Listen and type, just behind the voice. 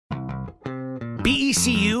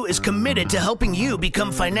BECU is committed to helping you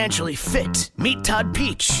become financially fit. Meet Todd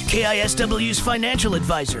Peach, KISW's financial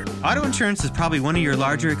advisor. Auto insurance is probably one of your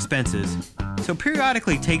larger expenses, so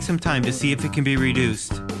periodically take some time to see if it can be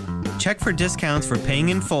reduced. Check for discounts for paying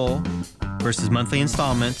in full versus monthly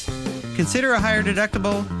installments. Consider a higher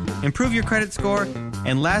deductible, improve your credit score,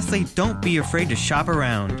 and lastly, don't be afraid to shop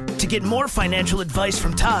around. To get more financial advice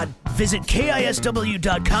from Todd, visit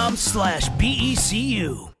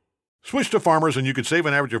KISW.com/BECU. Switch to Farmers and you could save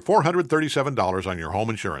an average of $437 on your home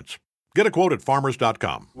insurance. Get a quote at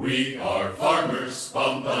farmers.com. We are farmers.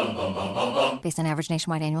 Bum, bum, bum, bum, bum, bum. Based on average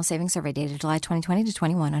nationwide annual savings survey dated July 2020 to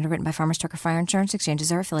 21, underwritten by Farmers Trucker Fire Insurance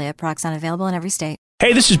Exchanges or affiliate. Products not available in every state.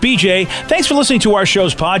 Hey, this is BJ. Thanks for listening to our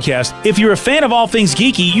show's podcast. If you're a fan of all things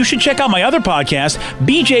geeky, you should check out my other podcast,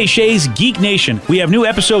 BJ Shea's Geek Nation. We have new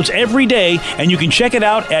episodes every day, and you can check it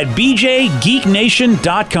out at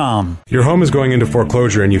bjgeeknation.com. Your home is going into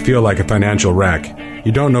foreclosure and you feel like a financial wreck.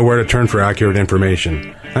 You don't know where to turn for accurate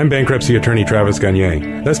information. I'm bankruptcy attorney Travis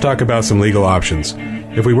Gagne. Let's talk about some legal options.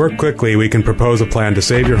 If we work quickly, we can propose a plan to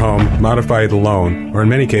save your home, modify the loan, or in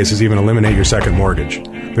many cases even eliminate your second mortgage.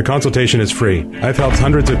 The consultation is free. I've helped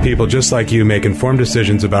hundreds of people just like you make informed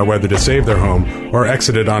decisions about whether to save their home or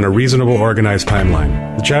exit it on a reasonable, organized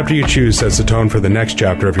timeline. The chapter you choose sets the tone for the next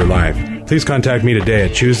chapter of your life. Please contact me today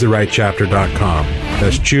at choosetherightchapter.com.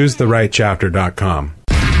 That's choosetherightchapter.com.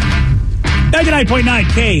 99.9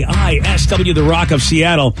 KISW, The Rock of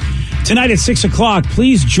Seattle. Tonight at 6 o'clock,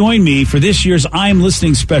 please join me for this year's I'm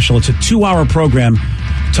Listening special. It's a 2-hour program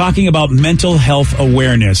talking about mental health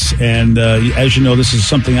awareness. And as you know, this is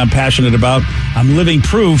something I'm passionate about. I'm living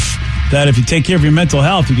proof that if you take care of your mental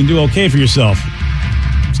health, you can do okay for yourself.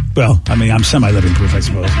 Well, I mean, I'm semi-living proof, I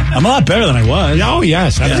suppose. I'm a lot better than I was. Oh,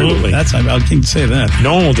 yes, absolutely. Yeah, I can say that.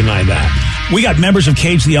 No one will deny that. We got members of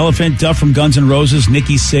Cage the Elephant, Duff from Guns N' Roses,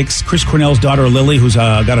 Nikki Sixx, Chris Cornell's daughter Lily, who's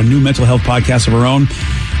got a new mental health podcast of her own.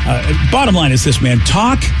 Bottom line is this, man.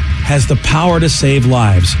 Talk has the power to save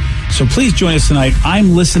lives. So please join us tonight.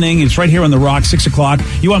 I'm Listening. It's right here on The Rock, 6 o'clock.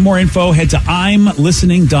 You want more info? Head to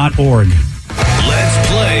imlistening.org. Let's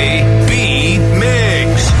play B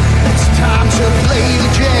Migs. It's time to play the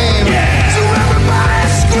game. Yeah. So everybody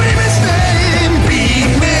scream his name. B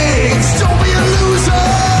Migs. Don't be a loser.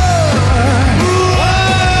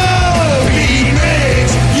 Whoa. B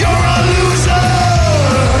Migs. You're a loser.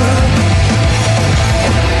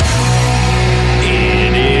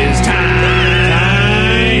 It is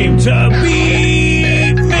time to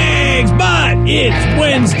be Migs, but it's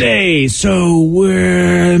Wednesday, so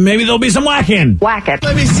maybe there'll be some whacking. Whack it.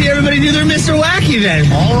 Let me see everybody do their Mr. Wacky then.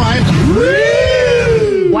 All right.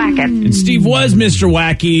 Woo! Whack it. And Steve was Mr.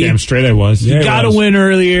 Wacky. Damn straight I was. He got a win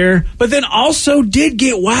earlier, but then also did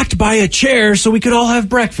get whacked by a chair so we could all have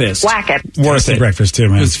breakfast. Whack it. Worth it. Breakfast too,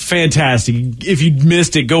 man. It was fantastic. If you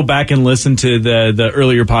missed it, go back and listen to the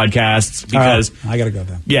earlier podcasts because I gotta go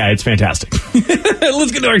then. yeah, it's fantastic.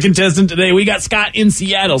 Let's get to our contestant today. We got Scott in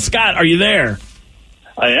Seattle. Scott, are you there?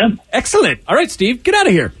 I am. Excellent. All right, Steve, get out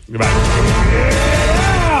of here. Goodbye.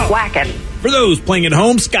 Whack it. For those playing at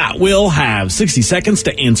home, Scott will have 60 seconds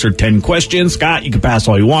to answer 10 questions. Scott, you can pass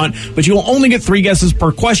all you want, but you will only get 3 guesses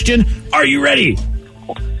per question. Are you ready?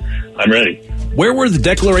 I'm ready. Where were the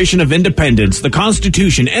Declaration of Independence, the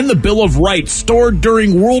Constitution, and the Bill of Rights stored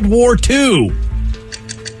during World War II?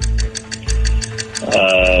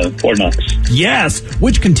 Fort Knox. Yes.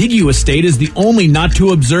 Which contiguous state is the only not to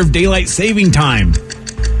observe daylight saving time?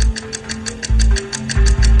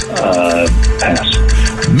 Pass.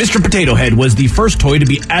 Mr. Potato Head was the first toy to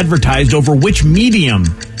be advertised over which medium?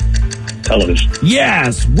 Television.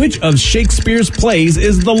 Yes. Which of Shakespeare's plays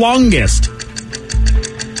is the longest?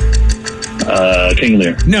 King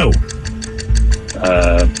Lear. No.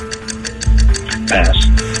 Pass.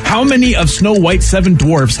 How many of Snow White's 7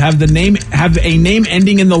 dwarfs have a name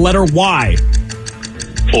ending in the letter Y?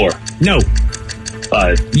 4. No.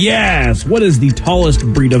 5. Yes. What is the tallest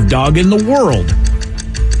breed of dog in the world?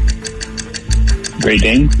 Great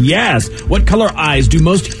Dane. Yes. What color eyes do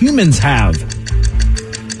most humans have?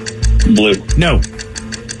 Blue. No.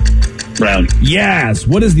 Brown. Yes.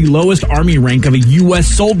 What is the lowest army rank of a U.S.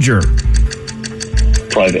 soldier?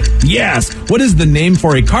 Private. Yes. What is the name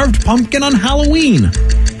for a carved pumpkin on Halloween?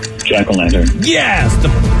 Jack-o'-lantern. Yes. The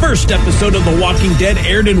first episode of The Walking Dead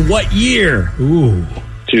aired in what year? Ooh.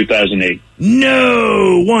 2008.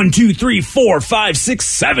 No. 1, 2, 3, 4, 5, 6,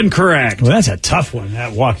 7 correct. Well, that's a tough one,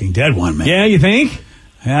 that Walking Dead one, man. Yeah, you think?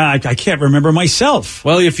 Yeah, I can't remember myself.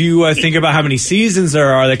 Well, if you think about how many seasons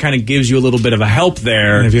there are, that kind of gives you a little bit of a help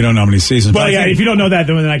there. And if you don't know how many seasons. Well, yeah, if you don't know that,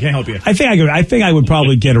 then I can't help you. I think I would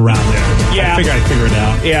probably get around there. Yeah. I think I'd figure it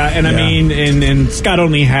out. Yeah, and I mean, and Scott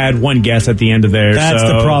only had one guess at the end of there. That's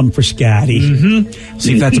the problem for Scotty. Mm-hmm.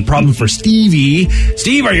 See if that's a problem for Stevie.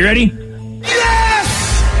 Steve, are you ready? Yes!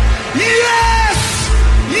 Yes!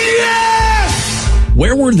 Yes!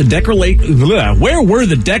 Where were the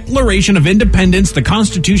Declaration of Independence, the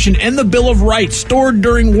Constitution, and the Bill of Rights stored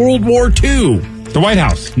during World War II? The White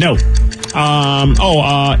House. No.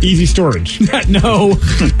 Easy storage. No.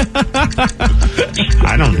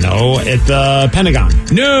 I don't know. At the Pentagon.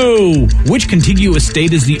 No. Which contiguous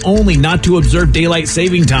state is the only not to observe daylight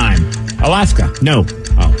saving time? Alaska. No.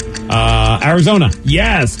 Arizona.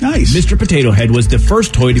 Yes. Nice. Mr. Potato Head was the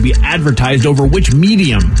first toy to be advertised over which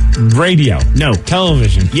medium? Radio. No.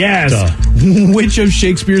 Television. Yes. Duh. Which of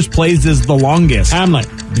Shakespeare's plays is the longest? Hamlet.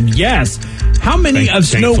 Yes. How many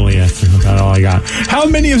Thankfully, that's about all I got. How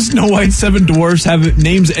many of Snow White's 7 dwarfs have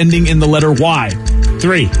names ending in the letter Y?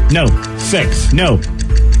 3. No. 6. No.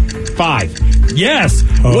 5. Yes.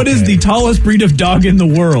 Okay. What is the tallest breed of dog in the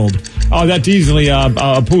world? Oh, that's easily a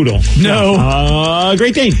poodle. No.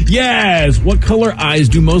 Great Dane. Yes. What color eyes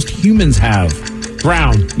do most humans have?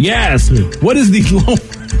 Brown. Yes. What is the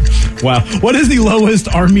What is the lowest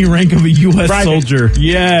army rank of a U.S. soldier?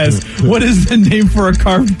 Yes. What is the name for a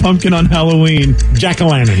carved pumpkin on Halloween?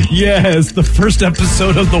 Jack-o'-lantern. Yes. The first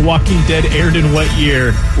episode of The Walking Dead aired in what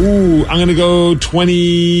year? Ooh, I'm going to go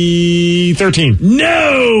 2013.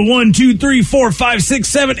 No. 1, 2, 3, 4, 5, 6,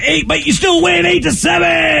 7, 8. But you still win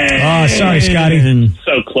 8-7. Oh, sorry, Scotty.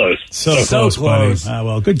 So close. So close, buddy.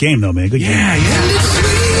 Well, good game, though, man. Good game.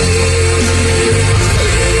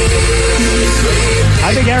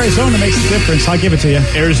 I think Arizona makes a difference. I'll give it to you.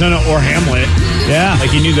 Arizona or Hamlet. Yeah.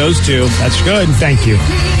 Like you knew those two. That's good. Thank you.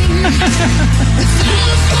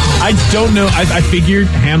 I don't know. I figured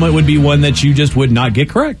Hamlet would be one that you just would not get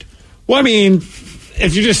correct. Well, I mean,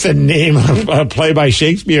 if you just said name of a play by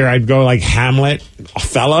Shakespeare, I'd go like Hamlet,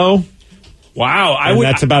 Othello. Wow.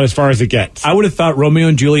 That's about as far as it gets. I would have thought Romeo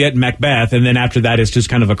and Juliet and Macbeth, and then after that it's just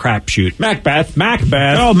kind of a crapshoot. Macbeth.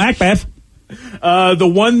 Oh, Macbeth.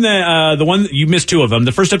 The one that you missed 2 of them.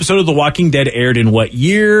 The first episode of The Walking Dead aired in what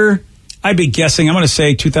year? I'd be guessing. I'm going to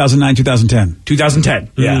say 2009, 2010.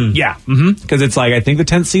 2010. Yeah. Yeah. Because it's like, I think the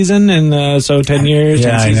 10th season, and so 10 years.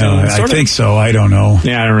 Yeah, 10 seasons, I know. I think so. I don't know.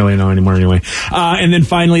 Yeah, I don't really know anymore anyway. And then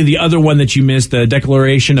finally, the other one that you missed, the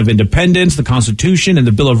Declaration of Independence, the Constitution, and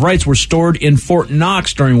the Bill of Rights were stored in Fort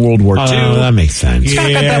Knox during World War II. Oh, that makes sense.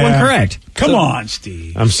 Scott got that one correct. Come on,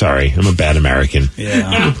 Steve. I'm sorry. I'm a bad American.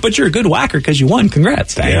 Yeah. But you're a good whacker because you won.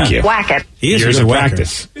 Congrats. Thank you. Whack it. Years of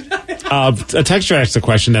practice. A texter asked a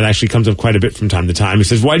question that actually comes up quite a bit from time to time. He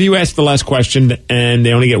says, why do you ask the last question and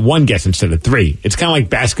they only get 1 guess instead of 3? It's kind of like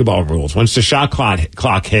basketball rules. Once the shot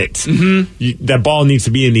clock hits, that ball needs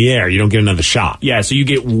to be in the air. You don't get another shot. Yeah, so you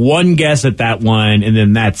get 1 guess at that one, and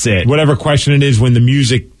then that's it. Whatever question it is, when the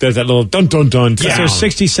music does that little dun-dun-dun sound. Yeah, there's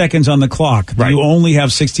 60 seconds on the clock. Right. You only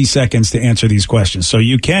have 60 seconds to answer these questions. So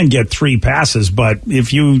you can get 3 passes, but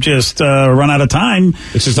if you just run out of time,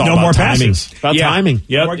 it's just all no about more timing. passes. About timing.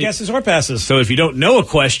 Yep. More guesses or passes. So if you don't know a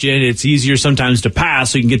question, it's easier sometimes to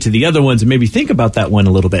pass so you can get to the other ones and maybe think about that one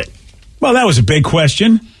a little bit. Well, that was a big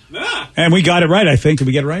question. And we got it right, I think. Did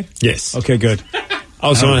we get it right? Yes. Okay, good.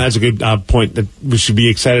 Oh, someone has a good point that we should be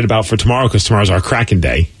excited about for tomorrow because tomorrow's our Kraken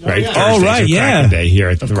Day, right? Yeah. Thursday's right, our yeah. Kraken Day here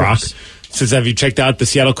at The Rock. Course. Says, have you checked out the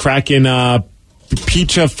Seattle Kraken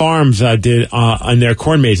Picha Farms did on their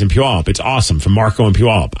corn maze in Puyallup? It's awesome from Marco and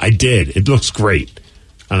Puyallup. I did. It looks great.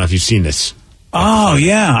 I don't know if you've seen this. Oh,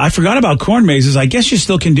 yeah. I forgot about corn mazes. I guess you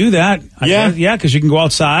still can do that. Yeah, because you can go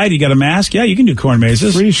outside. You got a mask. Yeah, you can do corn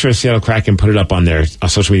mazes. Pretty sure Seattle Kraken put it up on their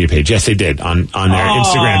social media page. Yes, they did on their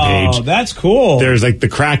Instagram page. Oh, that's cool. There's like the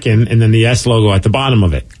Kraken and then the S logo at the bottom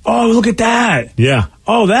of it. Oh, look at that. Yeah.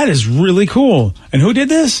 Oh, that is really cool. And who did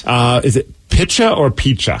this? Is it Picha or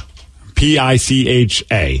Picha?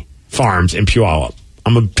 Picha Farms in Puyallup.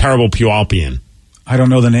 I'm a terrible Puyallupian. I don't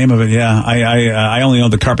know the name of it. Yeah, I only know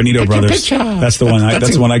the Carpenito brothers. That's the one.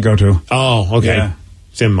 That's the one I go to. Oh, okay. Yeah.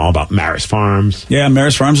 I'm all about Maris Farms. Yeah,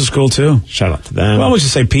 Maris Farms is cool too. Shout out to them. Well, we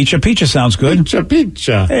should say Picha. Picha sounds good.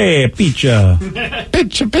 Picha. Hey, Picha.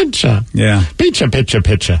 Picha. Yeah.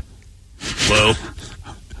 Picha. Whoa.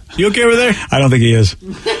 You okay over there? I don't think he is.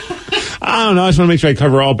 I don't know. I just want to make sure I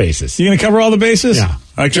cover all bases. You going to cover all the bases? Yeah.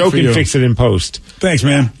 Right, Joe can fix it in post. Thanks,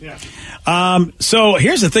 man. Yeah. So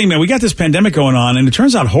here's the thing, man. We got this pandemic going on, and it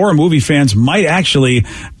turns out horror movie fans might actually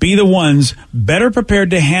be the ones better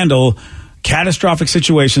prepared to handle catastrophic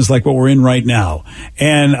situations like what we're in right now.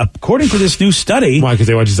 And according to this new study... Why, because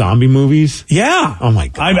they watch zombie movies? Yeah. Oh, my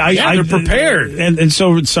God. They're prepared. And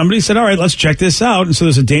so somebody said, all right, let's check this out. And so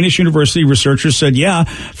there's a Danish university researcher said, yeah,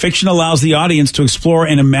 fiction allows the audience to explore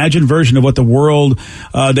an imagined version of what the world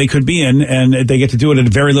they could be in, and they get to do it at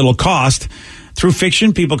very little cost. Through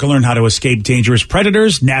fiction, people can learn how to escape dangerous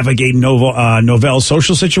predators, navigate novel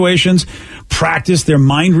social situations, practice their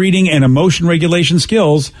mind reading and emotion regulation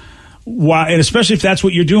skills. And especially if that's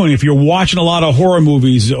what you're doing, if you're watching a lot of horror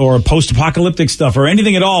movies or post-apocalyptic stuff or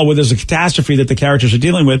anything at all where there's a catastrophe that the characters are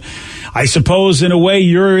dealing with, I suppose in a way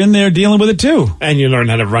you're in there dealing with it too. And you learn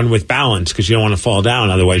how to run with balance because you don't want to fall down,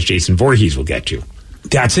 otherwise Jason Voorhees will get you.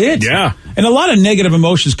 That's it. Yeah. And a lot of negative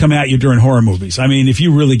emotions come at you during horror movies. I mean, if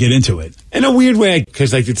you really get into it. In a weird way,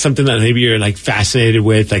 because like it's something that maybe you're like fascinated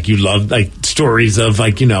with, like you love like stories of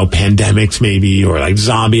like, you know, pandemics maybe or like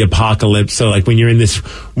zombie apocalypse. So like when you're in this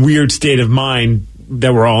weird state of mind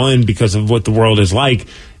that we're all in because of what the world is like,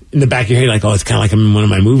 in the back of your head, like, oh, it's kind of like I'm in one of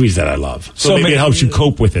my movies that I love. So maybe it helps you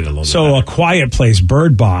cope with it a little bit. So A Quiet Place,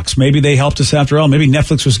 Bird Box, maybe they helped us after all. Maybe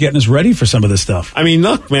Netflix was getting us ready for some of this stuff. I mean,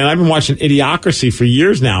 look, man, I've been watching Idiocracy for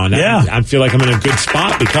years now, and I feel like I'm in a good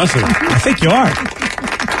spot because of it. I think you are.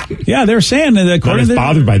 Yeah, they're saying that according to... Not as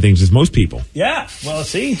bothered by things as most people. Yeah, well,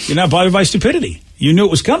 see, you're not bothered by stupidity. You knew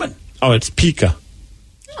it was coming. Oh, it's Pika.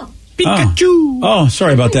 Oh. Pikachu. Oh,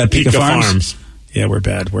 sorry about that, Pika Farms. Yeah, we're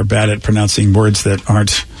bad. We're bad at pronouncing words that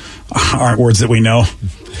aren't words that we know.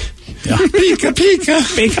 Yeah. Pika, pika.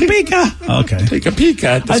 Pika, pika. Okay. Take a peek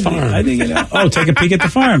at the farm. I think, you know. Oh, take a peek at the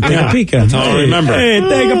farm. Take a peek. That's all I remember. Hey,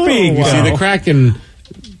 take a peek. You see the Kraken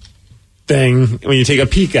thing when you take a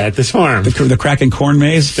peek at this farm. The Kraken corn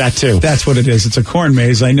maze? That too. That's what it is. It's a corn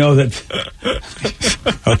maze. I know that.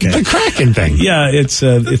 Okay. The Kraken thing. Yeah, it's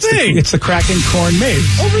the Kraken corn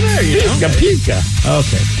maze. Over there, you know. Pika.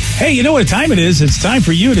 Okay. Hey, you know what time it is? It's time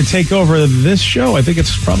for you to take over this show. I think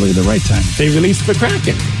it's probably the right time. They released the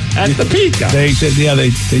Kraken at the Pika. They did,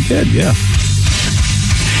 yeah.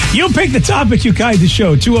 You pick the topic, you guide the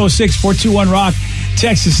show. 206-421-ROCK.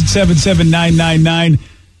 Text us at 77999.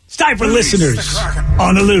 It's time for listeners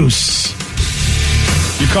on the loose.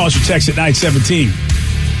 Your calls, your text at 917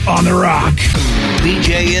 on the Rock.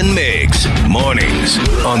 BJ and Migs, mornings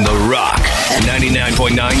on the Rock.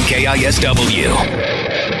 99.9 KISW.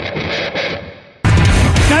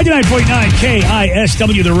 99.9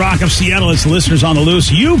 KISW, the Rock of Seattle. It's listeners on the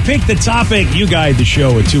loose. You pick the topic. You guide the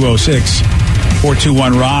show at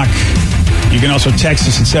 206-421-ROCK. You can also text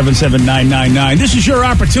us at 77999. This is your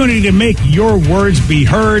opportunity to make your words be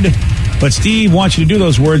heard. But Steve wants you to do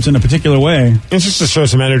those words in a particular way. It's just to show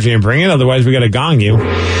some energy and bring it. Otherwise, we got to gong you.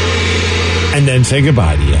 And then say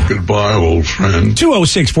goodbye to you. Goodbye, old friend.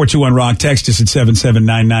 206-421-ROCK. Text us at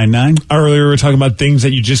 77999. Earlier, we were talking about things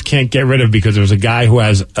that you just can't get rid of because there was a guy who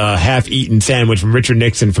has a half-eaten sandwich from Richard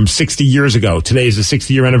Nixon from 60 years ago. Today is the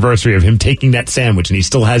 60-year anniversary of him taking that sandwich, and he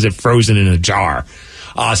still has it frozen in a jar.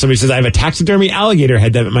 Somebody says, I have a taxidermy alligator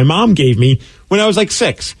head that my mom gave me when I was like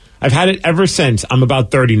 6. I've had it ever since. I'm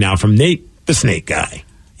about 30 now, from Nate, the snake guy.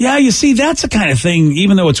 Yeah, you see, that's the kind of thing,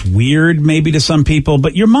 even though it's weird maybe to some people,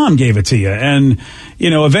 but your mom gave it to you. And, you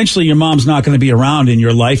know, eventually your mom's not going to be around in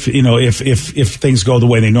your life, you know, if things go the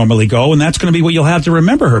way they normally go. And that's going to be what you'll have to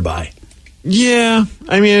remember her by. Yeah.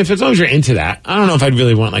 I mean, as long as you're into that, I don't know if I'd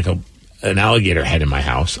really want like an alligator head in my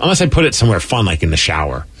house, unless I put it somewhere fun, like in the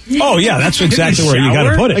shower. Oh, yeah, that's exactly where you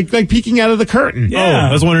got to put it. Like peeking out of the curtain. Yeah.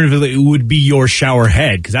 I was wondering if it would be your shower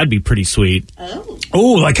head, because that'd be pretty sweet.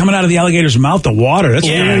 Oh, like coming out of the alligator's mouth, the water. That's a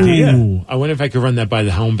good idea. I wonder if I could run that by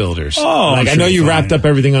the home builders. Oh, like, I know you wrapped up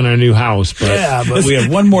everything on our new house, but... Yeah, but we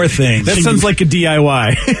have one more thing. That sounds like a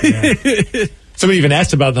DIY. Yeah. Somebody even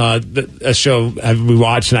asked about a show we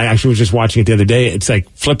watched, and I actually was just watching it the other day. It's like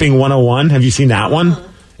Flipping 101. Have you seen that one?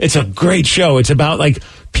 It's a great show. It's about like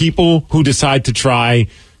people who decide to try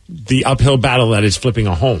the uphill battle that is flipping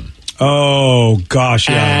a home. Oh, gosh,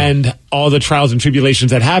 yeah. And all the trials and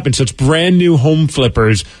tribulations that happen. So it's brand new home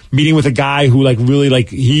flippers meeting with a guy who like really like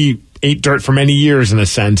he ate dirt for many years in a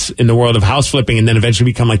sense in the world of house flipping and then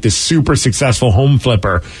eventually become like this super successful home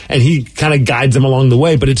flipper. And he kind of guides them along the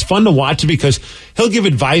way. But it's fun to watch because he'll give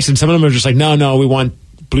advice and some of them are just like, no, we want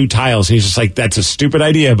blue tiles. And he's just like, that's a stupid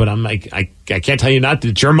idea. But I'm like, I can't tell you not to.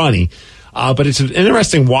 It's your money. But it's an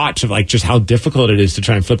interesting watch of like just how difficult it is to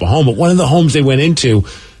try and flip a home. But one of the homes they went into,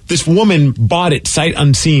 this woman bought it sight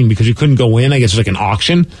unseen because you couldn't go in. I guess it was like an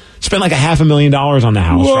auction. Spent like $500,000 on the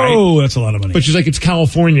house. Whoa, right? That's a lot of money. But she's like, it's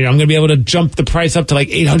California. I'm going to be able to jump the price up to like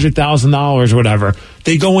 $800,000 or whatever.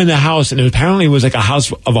 They go in the house, and apparently it was like a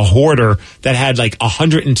house of a hoarder that had like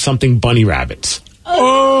 100 and something bunny rabbits.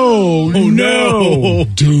 Oh no,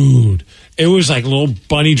 dude. It was like little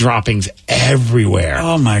bunny droppings everywhere.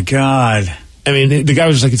 Oh, my God. I mean, the guy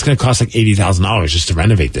was just like, it's going to cost like $80,000 just to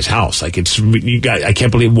renovate this house. Like, I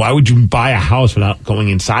can't believe, why would you buy a house without going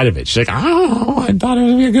inside of it? She's like, oh, I thought it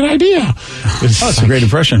would be a good idea. That's a great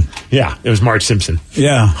impression. Yeah, it was Marge Simpson.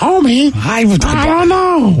 Yeah. Homie, I don't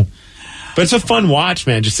know. But it's a fun watch,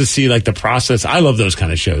 man, just to see like the process. I love those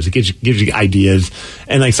kind of shows. It gives you ideas.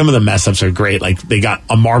 And like some of the mess ups are great. Like they got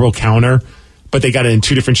a marble counter, but they got it in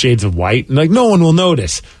 2 different shades of white. And like no one will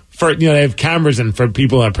notice. They have cameras, and for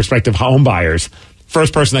people that are prospective home buyers,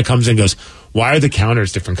 first person that comes in goes, why are the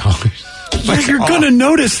counters different colors? Like, you're going to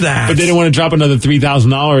notice that. But they didn't want to drop another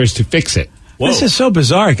 $3,000 to fix it. Whoa. This is so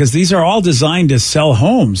bizarre because these are all designed to sell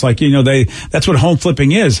homes. Like, that's what home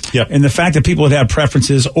flipping is. Yep. And the fact that people would have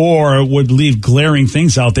preferences or would leave glaring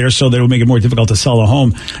things out there so that it would make it more difficult to sell a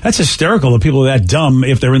home. That's hysterical that people are that dumb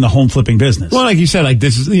if they're in the home flipping business. Well, like you said, like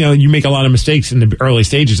this is, you make a lot of mistakes in the early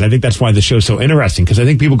stages. I think that's why the show's so interesting because I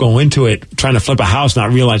think people go into it trying to flip a house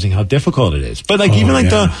not realizing how difficult it is. But like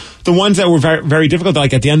the ones that were very, very difficult,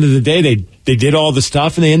 like at the end of the day, they did all the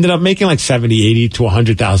stuff and they ended up making like $70,000, $80,000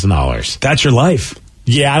 to $100,000. That's your life.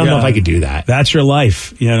 Yeah, I don't know if I could do that. That's your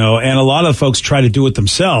life, and a lot of folks try to do it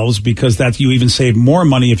themselves because you even save more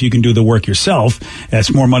money if you can do the work yourself.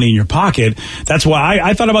 That's more money in your pocket. That's why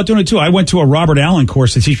I thought about doing it too. I went to a Robert Allen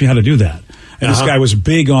course to teach me how to do that. And this guy was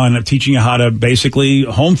big on teaching you how to basically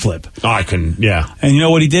home flip. Oh, I couldn't, yeah. And you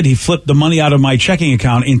know what he did? He flipped the money out of my checking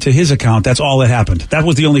account into his account. That's all that happened. That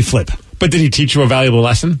was the only flip. But did he teach you a valuable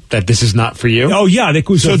lesson that this is not for you? Oh, yeah. It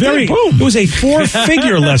was it was a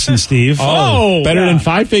 4-figure lesson, Steve. Oh, better than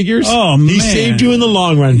 5 figures? Oh, man. He saved you in the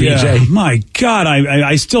long run, BJ. Yeah. My God,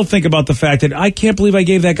 I still think about the fact that I can't believe I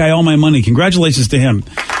gave that guy all my money. Congratulations to him.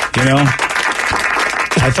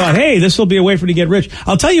 I thought, hey, this will be a way for me to get rich.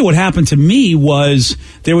 I'll tell you what happened to me was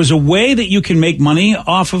there was a way that you can make money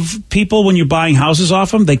off of people when you're buying houses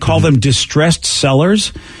off them. They call them distressed sellers,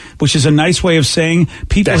 which is a nice way of saying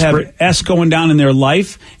people have S going down in their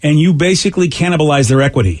life, and you basically cannibalize their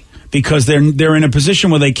equity because they're in a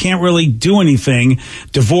position where they can't really do anything.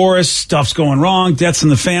 Divorce, stuff's going wrong, deaths in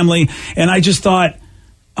the family. And I just thought,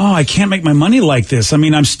 I can't make my money like this. I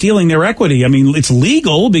mean, I'm stealing their equity. I mean, it's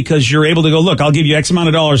legal because you're able to go, look, I'll give you X amount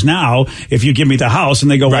of dollars now if you give me the house. And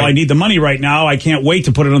they go, well, I need the money right now. I can't wait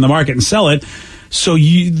to put it on the market and sell it. So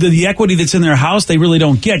the equity that's in their house, they really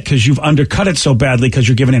don't get because you've undercut it so badly because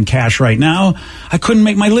you're giving them cash right now. I couldn't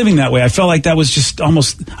make my living that way. I felt like that was just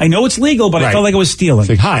almost, I know it's legal, but I felt like it was stealing. It's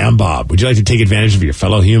like, hi, I'm Bob. Would you like to take advantage of your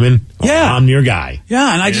fellow human? Yeah. I'm your guy.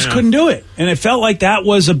 Yeah, and I just couldn't do it. And it felt like that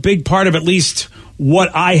was a big part of at least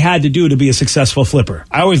what I had to do to be a successful flipper.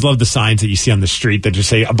 I always love the signs that you see on the street that just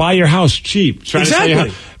say, buy your house cheap.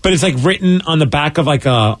 Exactly. But it's like written on the back of like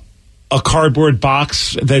a cardboard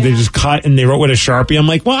box that they just cut and they wrote with a Sharpie. I'm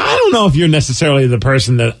like, well, I don't know if you're necessarily the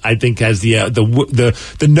person that I think has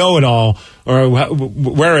the know-it-all or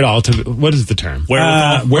wear-it-all to, what is the term?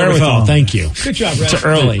 Wherewithal. Thank you. Good job, Brad. It's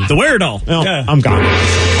early. The wear-it-all. No, I'm gone.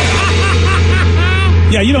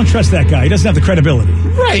 Yeah, you don't trust that guy. He doesn't have the credibility.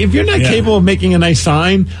 Right. If you're not capable of making a nice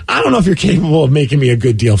sign, I don't know if you're capable of making me a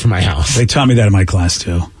good deal for my house. They taught me that in my class,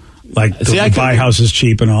 too. Like, buy houses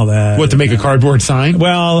cheap and all that. What, to make a cardboard sign?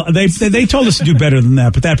 Well, they told us to do better than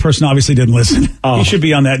that, but that person obviously didn't listen. You should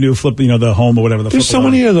be on that new flip, the home or whatever. There's so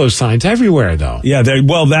many of those signs everywhere, though. Yeah,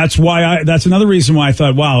 that's why that's another reason why I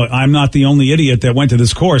thought, wow, I'm not the only idiot that went to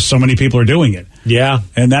this course. So many people are doing it. Yeah.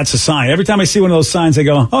 And that's a sign. Every time I see one of those signs, I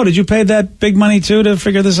go, oh, did you pay that big money, too, to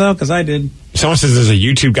figure this out? Because I did. Someone says there's a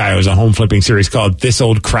YouTube guy who has a home flipping series called This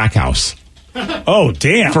Old Crack House. Oh,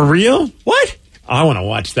 damn. For real? What? I want to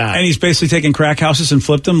watch that. And he's basically taking crack houses and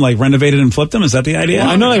flipped them, like renovated and flipped them. Is that the idea? Well,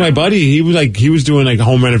 I know, like my buddy, he was doing like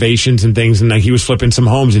home renovations and things, and like he was flipping some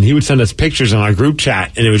homes, and he would send us pictures on our group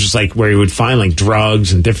chat, and it was just like where he would find like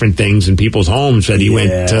drugs and different things in people's homes that he went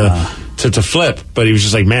to flip. But he was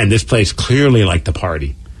just like, man, this place clearly liked the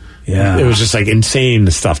party. Yeah, it was just like insane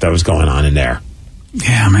the stuff that was going on in there.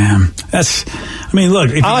 Yeah, man.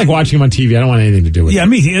 Look. I like watching him on TV. I don't want anything to do with it. Yeah,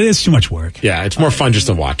 it's too much work. Yeah, it's more fun just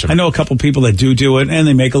to watch him. I know a couple people that do it, and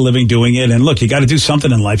they make a living doing it. And look, you got to do something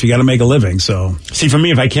in life. You got to make a living. So, see, for me,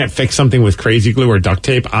 if I can't fix something with crazy glue or duct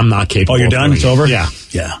tape, I'm not capable. Oh, you're done? It's over? Yeah.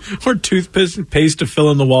 Yeah. Or toothpaste to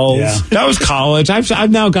fill in the walls. Yeah. That was college.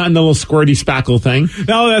 I've now gotten the little squirty spackle thing.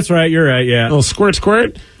 No, that's right. You're right. Yeah. Little squirt.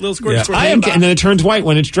 Little squirt. And then it turns white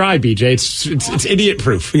when it's dry, BJ. It's idiot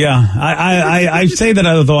proof. Yeah. I say that,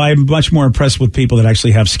 although I'm much more impressed with people people that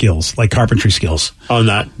actually have skills, like carpentry skills. Oh,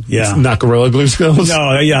 not Gorilla Glue skills?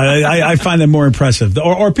 No, yeah, I find them more impressive.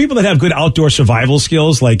 Or people that have good outdoor survival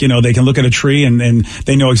skills, like, they can look at a tree and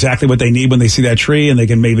they know exactly what they need when they see that tree, and they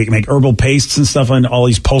can maybe make herbal pastes and stuff on all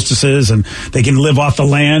these poultices, and they can live off the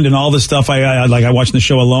land and all this stuff. I watching the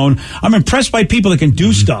show Alone. I'm impressed by people that can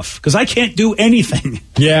do stuff, because I can't do anything.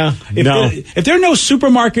 Yeah. If there are no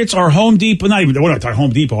supermarkets or Home Depot, we're not talking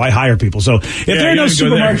Home Depot, I hire people. So if there are no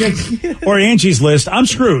supermarkets or Angie's List, I'm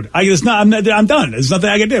screwed. I'm done. There's nothing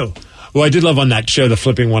I can do. Well, I did love on that show, the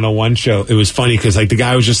Flipping 101 show. It was funny because, like, the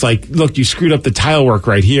guy was just like, look, you screwed up the tile work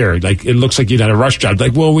right here. Like, it looks like you had a rush job.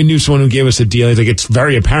 Like, well, we knew someone who gave us a deal. He's like, it's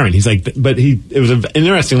very apparent. He's like, but it was an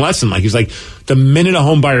interesting lesson. Like, he's like, the minute a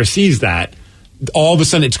home buyer sees that, all of a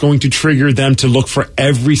sudden it's going to trigger them to look for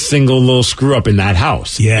every single little screw up in that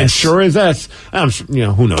house. Yes. And sure as that,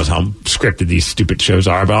 who knows how scripted these stupid shows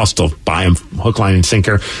are, but I'll still buy them hook, line, and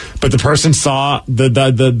sinker. But the person saw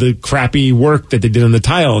the crappy work that they did on the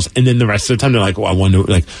tiles, and then the rest of the time they're like, well, I wonder,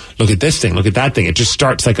 like, look at this thing, look at that thing. It just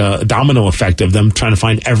starts like a domino effect of them trying to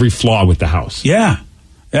find every flaw with the house. Yeah.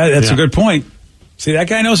 That's a good point. See, that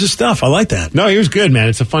guy knows his stuff. I like that. No, he was good, man.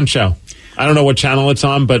 It's a fun show. I don't know what channel it's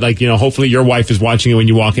on, but hopefully your wife is watching it when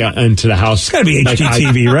you walk out into the house. It's got to be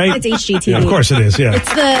HGTV, right? It's HGTV. Yeah, of course it is. Yeah.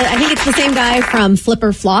 I think it's the same guy from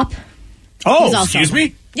Flipper Flop. Oh, excuse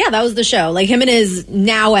me? Yeah, that was the show. Like him and his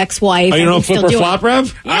now ex-wife. Oh, you know Flipper Flop,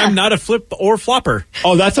 Rev? Yeah. I'm not a flip or flopper.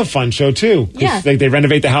 Oh, that's a fun show too. Yeah. They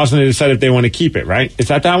renovate the house and they decide if they want to keep it, right? Is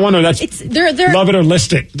that one, or that's they're Love It or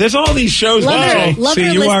List It? There's all these shows. You're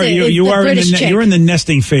in the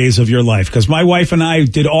nesting phase of your life, because my wife and I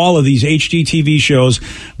did all of these HGTV shows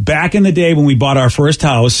back in the day when we bought our first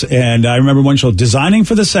house, and I remember one show, Designing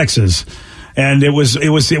for the Sexes. And it was,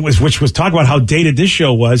 which was talk about how dated this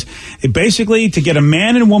show was. It basically to get a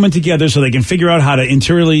man and woman together so they can figure out how to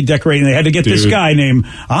interiorly decorate. And they had to get this guy named,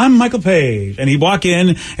 I'm Michael Page. And he'd walk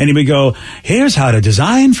in and he would go, here's how to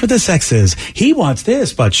design for the sexes. He wants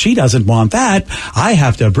this, but she doesn't want that. I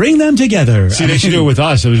have to bring them together. See, they should do it with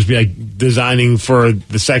us. It would just be like designing for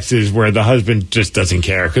the sexes where the husband just doesn't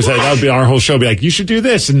care. Because that would be our whole show. Be like, you should do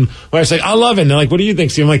this. And wife's like, I love it. And they're like, what do you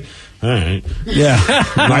think? See, I'm like, all right. Yeah.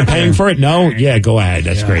 Am I paying for it? No? Yeah, go ahead.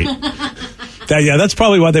 That's great. That's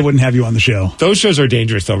probably why they wouldn't have you on the show. Those shows are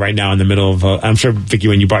dangerous, though, right now in the middle of, I'm sure, Vicky,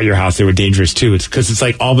 when you bought your house, they were dangerous, too. It's because it's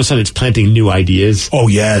like all of a sudden it's planting new ideas. Oh,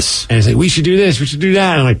 yes. And it's like, we should do this, we should do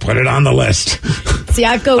that. And I'm like, put it on the list. See,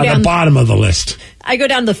 I go on down the bottom of the list. I go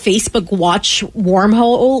down the Facebook watch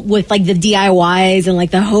wormhole with like the DIYs and like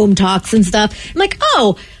the home talks and stuff. I'm like,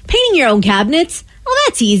 oh, painting your own cabinets. Oh,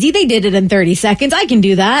 that's easy. They did it in 30 seconds. I can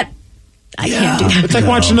do that. I can't do that. It's like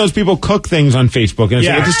watching those people cook things on Facebook. And it's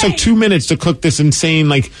like, it just took 2 minutes to cook this insane,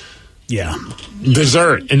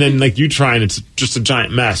 dessert. And then, you try and it's just a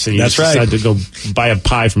giant mess. And you decide to go buy a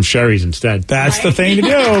pie from Sherry's instead. That's the thing to do.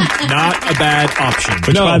 Not a bad option.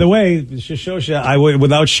 Which, by the way, it just shows you,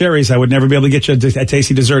 without Sherry's, I would never be able to get you a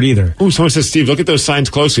tasty dessert either. Ooh, someone says, Steve, look at those signs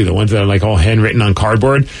closely, the ones that are all handwritten on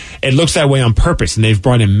cardboard. It looks that way on purpose, and they've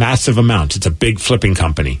brought in massive amounts. It's a big flipping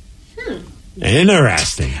company.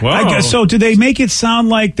 Interesting. Whoa. I guess so. Do they make it sound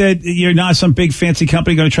like that you're not some big fancy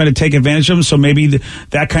company going to try to take advantage of them? So maybe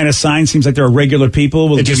that kind of sign seems like they're regular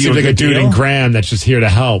people. It just seems like a dude in Graham that's just here to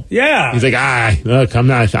help. Yeah. He's like, look, I'm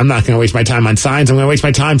not going to waste my time on signs. I'm going to waste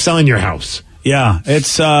my time selling your house. Yeah,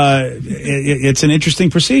 it's an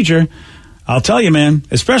interesting procedure. I'll tell you, man,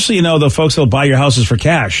 especially, the folks that'll buy your houses for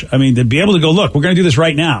cash. I mean, to be able to go, look, we're going to do this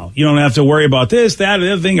right now. You don't have to worry about this, that,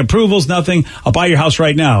 the other thing, approvals, nothing. I'll buy your house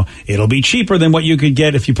right now. It'll be cheaper than what you could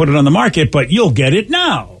get if you put it on the market, but you'll get it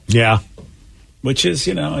now. Yeah. Which is,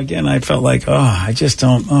 again, I felt like, I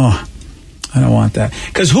don't want that.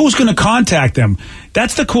 Because who's going to contact them?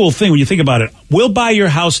 That's the cool thing when you think about it. We'll buy your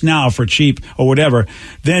house now for cheap or whatever.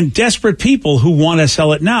 Then desperate people who want to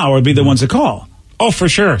sell it now will be the ones that call. Oh, for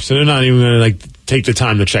sure. So they're not even going to take the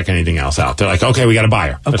time to check anything else out. They're like, okay, we got a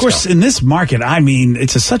buyer. Of course, in this market, I mean,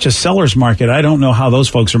 it's such a seller's market. I don't know how those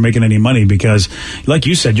folks are making any money because, like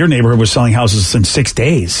you said, your neighborhood was selling houses in 6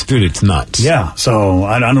 days. Dude, it's nuts. Yeah. So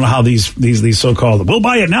I don't know how these so-called we'll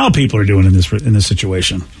buy it now people are doing in this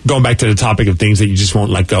situation. Going back to the topic of things that you just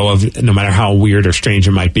won't let go of, no matter how weird or strange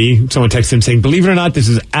it might be. Someone texted him saying, believe it or not, this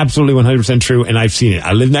is absolutely 100% true, and I've seen it.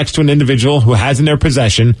 I live next to an individual who has in their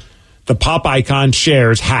possession the pop icon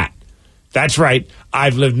Cher's hat. That's right.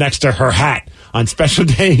 I've lived next to her hat. On special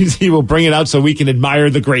days, he will bring it out so we can admire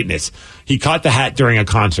the greatness. He caught the hat during a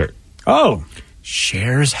concert. Oh.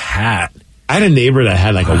 Cher's hat. I had a neighbor that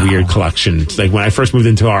had a weird collection. It's like when I first moved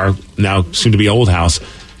into our now soon-to-be old house,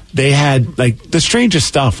 they had like the strangest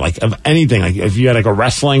stuff, like of anything. Like if you had like a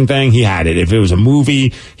wrestling thing, he had it. If it was a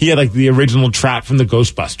movie, he had like the original trap from the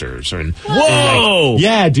Ghostbusters. Whoa!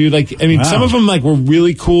 Yeah, dude. Like, I mean, some of them like were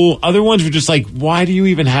really cool. Other ones were just like, why do you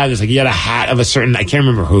even have this? Like, he had a hat of a certain, I can't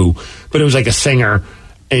remember who, but it was like a singer.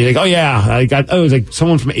 And he's like, oh yeah, it was like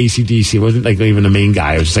someone from AC/DC. It wasn't like even the main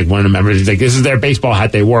guy. It was just like one of the members. He's like, this is their baseball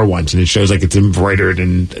hat they wore once, and it shows like it's embroidered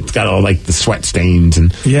and it's got all like the sweat stains.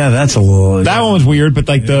 And yeah, that's a little. That one was weird, but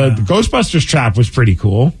like the Ghostbusters trap was pretty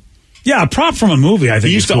cool. Yeah, a prop from a movie. I think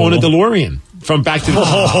he used to own a DeLorean from Back to the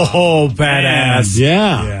Oh, badass!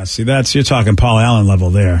 Yeah. See, you're talking Paul Allen level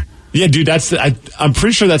there. Yeah, dude, I'm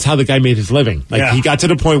pretty sure that's how the guy made his living. Like he got to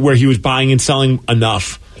the point where he was buying and selling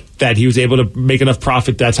enough that he was able to make enough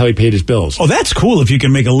profit. That's how he paid his bills. Oh, that's cool if you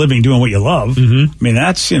can make a living doing what you love. Mm-hmm. I mean,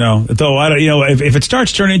 that's, though, I don't, if it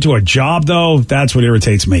starts turning into a job, though, that's what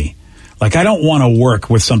irritates me. Like, I don't want to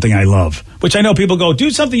work with something I love, which I know people go,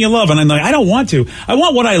 do something you love. And I'm like, I don't want to. I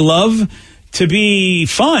want what I love to be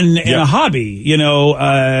fun and a hobby,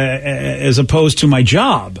 as opposed to my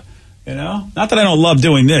job, Not that I don't love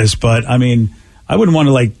doing this, but I mean, I wouldn't want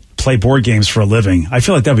to like play board games for a living. I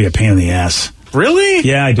feel like that'd be a pain in the ass. Really?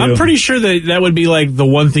 Yeah, I do. I'm pretty sure that would be like the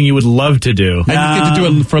one thing you would love to do. And you get to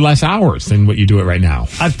do it for less hours than what you do it right now.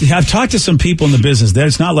 I've talked to some people in the business.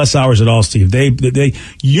 It's not less hours at all, Steve. You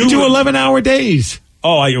do 11-hour days.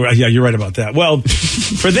 Oh, you're right about that. Well,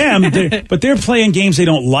 for them, they're playing games they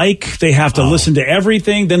don't like. They have to listen to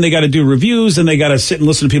everything. Then they got to do reviews. Then they got to sit and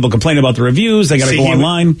listen to people complain about the reviews. They got to go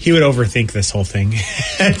online. He would overthink this whole thing.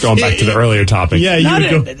 Going back to the earlier topic. Yeah,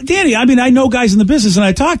 Danny, I mean, I know guys in the business, and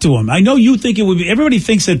I talk to them. I know you think it would be. Everybody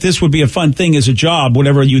thinks that this would be a fun thing as a job,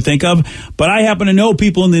 whatever you think of. But I happen to know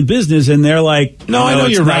people in the business, and they're like, "No, I know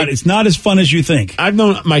you're right. It's not as fun as you think." I've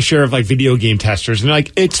known my share of like video game testers, and they're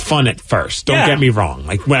like, it's fun at first. Don't get me wrong.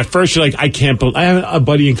 Like when at first you're like, I can't believe. I have a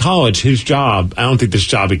buddy in college. His job, I don't think this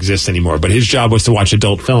job exists anymore, but his job was to watch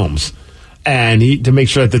adult films, and to make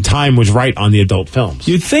sure that the time was right on the adult films.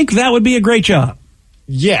 You'd think that would be a great job.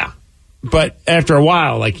 Yeah. But after a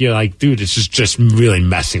while, like, you're like, dude, this is just really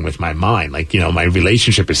messing with my mind. Like, my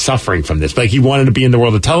relationship is suffering from this. But like, he wanted to be in the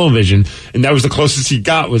world of television, and that was the closest he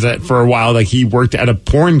got, was that for a while, like, he worked at a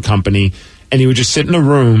porn company, and he would just sit in a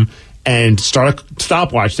room and start a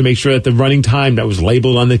stopwatch to make sure that the running time that was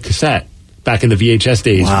labeled on the cassette back in the VHS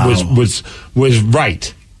days was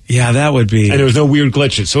right. Yeah, that would be. And there was no weird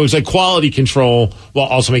glitches. So it was like quality control while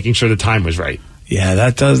also making sure the time was right. Yeah, I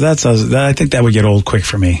think that would get old quick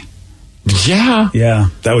for me. Yeah. Yeah,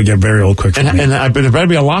 that would get very old quick for me. And there better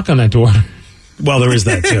be a lock on that door. Well, there is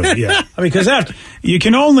that too, yeah. I mean, because you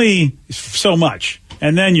can only so much,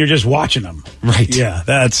 and then you're just watching them. Right. Yeah,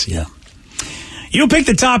 You pick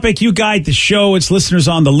the topic, you guide the show. It's listeners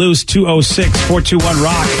on the loose,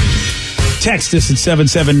 206-421-ROCK. Text us at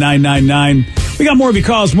 77999. We got more of your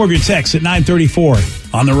calls, more of your texts at 934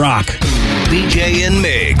 on The Rock. BJ and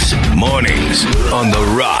Migs, mornings on The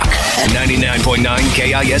Rock, 99.9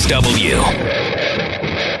 KISW.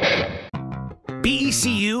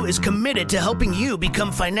 BECU is committed to helping you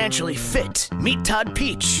become financially fit. Meet Todd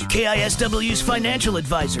Peach, KISW's financial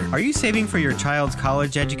advisor. Are you saving for your child's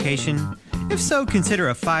college education? If so, consider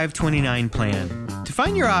a 529 plan. To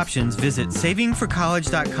find your options, visit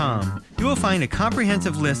savingforcollege.com. You will find a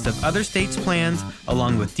comprehensive list of other states' plans,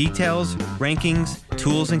 along with details, rankings,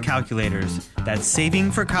 tools, and calculators. That's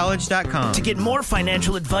savingforcollege.com. To get more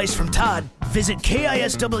financial advice from Todd, visit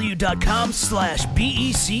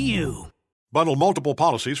KISW.com/BECU. Bundle multiple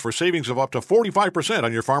policies for savings of up to 45%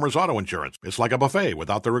 on your Farmers Auto Insurance. It's like a buffet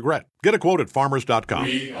without the regret. Get a quote at farmers.com.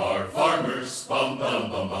 We are farmers. Bum,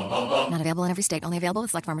 bum, bum, bum, bum, bum. Not available in every state. Only available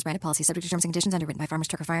with select Farmers branded policies. Subject to terms and conditions. Underwritten by Farmers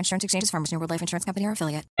Trucker Fire Insurance Exchanges, Farmers New World Life Insurance Company, or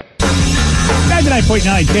affiliate.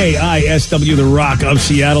 99.9 KISW, The Rock of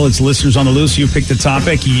Seattle. It's listeners on the loose. You pick the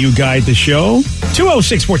topic. You guide the show.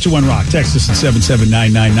 206-421-ROCK. Text us at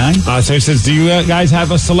 77999. So it says, do you guys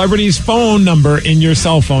have a celebrity's phone number in your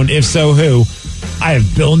cell phone? If so, who? I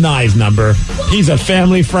have Bill Nye's number. He's a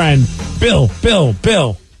family friend. Bill.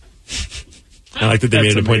 I like that they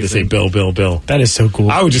made it a point to say Bill. That is so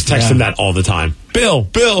cool. I would just text him that all the time. Bill.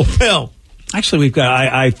 Actually, we've got.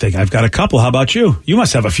 I think I've got a couple. How about you? You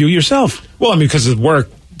must have a few yourself. Well, I mean, because of work,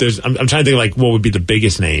 I'm trying to think like what would be the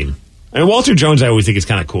biggest name. I mean, Walter Jones, I always think is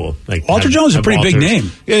kind of cool. Like Walter Jones is a pretty big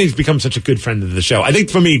name. Yeah, he's become such a good friend of the show. I think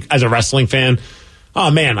for me as a wrestling fan,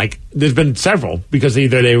 oh man, like there's been several because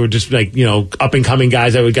either they were just like up and coming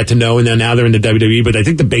guys I would get to know, and then now they're in the WWE. But I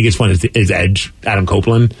think the biggest one is Edge, Adam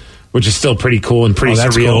Copeland. which is still pretty cool and pretty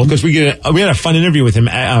that's surreal. cool. Because we had a fun interview with him.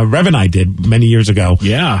 Rev and I did many years ago.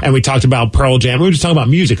 Yeah. And we talked about Pearl Jam. We were just talking about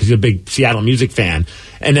music because he's a big Seattle music fan.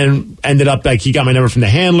 And then ended up like he got my number from the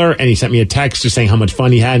handler and he sent me a text just saying how much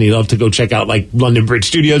fun he had and he'd love to go check out like London Bridge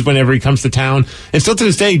Studios whenever he comes to town. And still to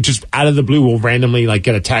this day, just out of the blue, we'll randomly like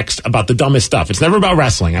get a text about the dumbest stuff. It's never about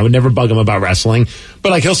wrestling. I would never bug him about wrestling.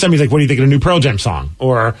 But like he'll send me like, what do you think of the new Pearl Jam song?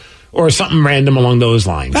 Or something random along those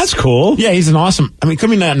lines. That's cool. Yeah, he's an awesome, couldn't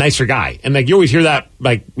be a nicer guy. And like, you always hear that,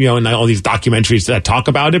 like, in all these documentaries that talk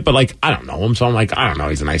about it, but like, I don't know him. So I'm like, I don't know.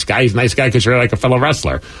 He's a nice guy. He's a nice guy because you're like a fellow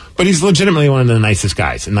wrestler. But he's legitimately one of the nicest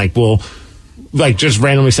guys. And like, we'll, like, just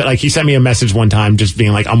randomly said, like, he sent me a message one time just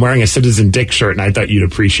being like, I'm wearing a Citizen Dick shirt and I thought you'd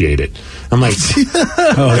appreciate it. I'm like,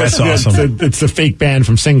 oh, that's awesome. It's the fake band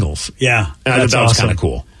from Singles. Yeah. And I thought that was kind of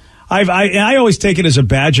cool. I always take it as a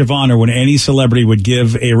badge of honor when any celebrity would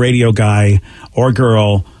give a radio guy or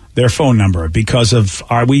girl their phone number because of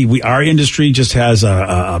our industry just has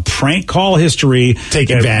a prank call history. Take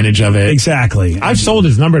advantage of it. Exactly. I've sold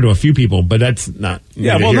his number to a few people, but that's not.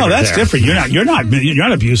 Yeah, well, no, that's different. You're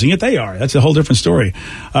not abusing it. They are. That's a whole different story.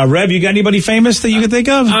 Rev, you got anybody famous that you can think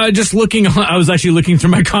of? Just looking. I was actually looking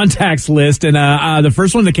through my contacts list, and the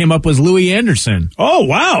first one that came up was Louis Anderson. Oh,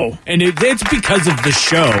 wow! And it's because of the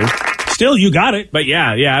show. Still, you got it. But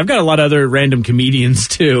yeah, I've got a lot of other random comedians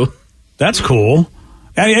too. That's cool.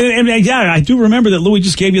 And yeah, I do remember that Louis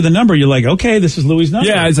just gave you the number. You're like, okay, this is Louis' number.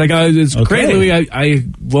 Yeah, it's like, it's okay. Great, Louis. I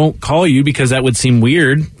won't call you because that would seem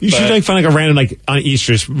weird. You should like find like a random like on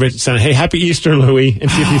Easter, send, hey, happy Easter, Louis,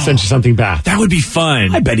 and see if he sends you something back. That would be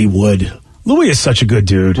fun. I bet he would. Louis is such a good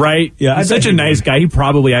dude, right? Yeah, he's such a nice guy. He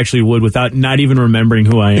probably actually would without not even remembering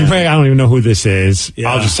who I am. I don't even know who this is.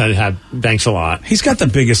 Yeah. I'll just send it. Thanks a lot. He's got the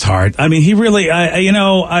biggest heart. I mean, he really,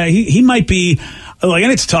 he might be. Like,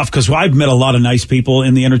 and it's tough because I've met a lot of nice people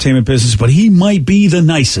in the entertainment business, but he might be the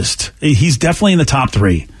nicest. He's definitely in the top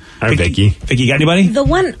 3. All right, Vicky. Vicky, got anybody? The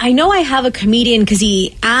one, I know I have a comedian because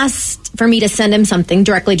he asked for me to send him something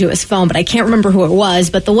directly to his phone, but I can't remember who it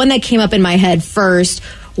was. But the one that came up in my head first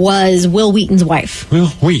was Will Wheaton's wife. Will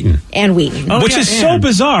Wheaton. Ann Wheaton. Which is so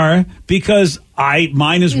bizarre because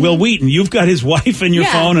mine is Will Wheaton. You've got his wife in your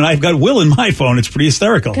phone and I've got Will in my phone. It's pretty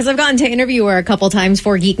hysterical. Because I've gotten to interview her a couple times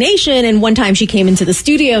for Geek Nation, and one time she came into the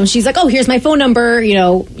studio and she's like, oh, here's my phone number,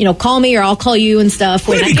 call me or I'll call you and stuff.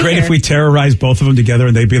 Wouldn't it be great if we terrorized both of them together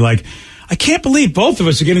and they'd be like, I can't believe both of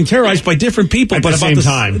us are getting terrorized by different people, at but the about same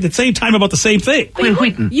time. At the same time about the same thing. You'd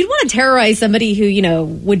want to terrorize somebody who,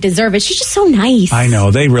 would deserve it. She's just so nice. I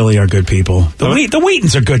know. They really are good people. The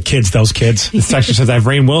Wheatons are good kids, those kids. This section says, I have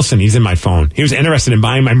Rainn Wilson. He's in my phone. He was interested in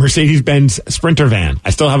buying my Mercedes-Benz Sprinter van.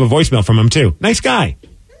 I still have a voicemail from him, too. Nice guy.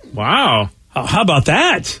 Wow. Oh, how about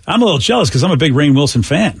that? I'm a little jealous because I'm a big Rainn Wilson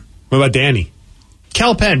fan. What about Danny?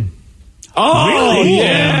 Cal Penn. Oh, really?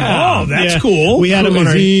 Yeah. Oh, that's cool. We had him on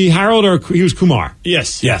Is he Harold or he was Kumar?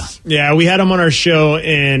 Yes. Yeah. Yeah, we had him on our show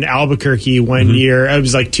in Albuquerque one year. It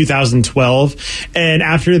was like 2012. And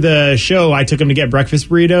after the show, I took him to get breakfast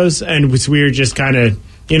burritos, and we were just kind of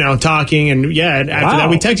talking, and after that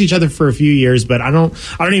we text each other for a few years, but I don't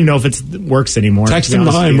even know if it works anymore. Text him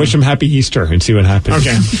and wish him happy Easter and see what happens.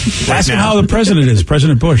 Okay. Ask him how the president is,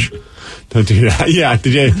 President Bush. Don't do that. Yeah.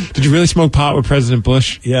 Did you really smoke pot with President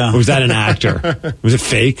Bush? Yeah. Or was that an actor? Was it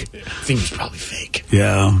fake? I think it was probably fake.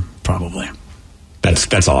 Yeah, probably.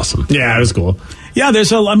 That's awesome. Yeah, it was cool. Yeah,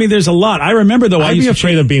 there's a lot. I remember though. I'd be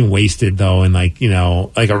afraid of being wasted though, and like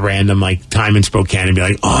a random time in Spokane and be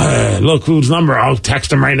like, oh, look whose number? I'll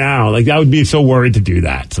text him right now. Like I would be so worried to do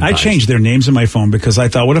that. Sometimes. I changed their names in my phone because I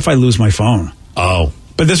thought, what if I lose my phone? Oh.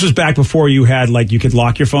 But this was back before you had you could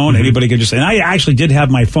lock your phone. Anybody could just. And I actually did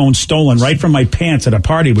have my phone stolen right from my pants at a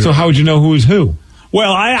party. So how would you know who was who?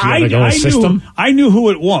 Well, I knew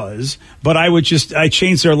who it was, but I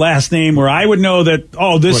changed their last name where I would know that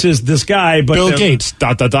this is this guy. But Bill Gates, ...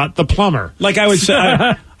 the plumber. Like I would say,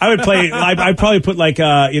 I would play. I'd probably put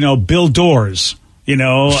Bill Doors.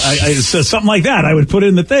 So something like that. I would put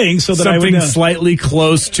in the thing so that something I would slightly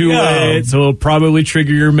close to it, so it'll probably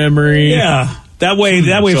trigger your memory. Yeah. That way,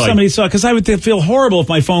 if somebody saw, because I would feel horrible if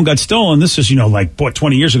my phone got stolen. This is,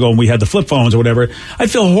 20 years ago when we had the flip phones or whatever. I'd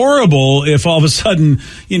feel horrible if all of a sudden,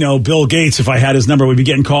 Bill Gates, if I had his number, would be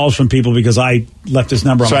getting calls from people because I left his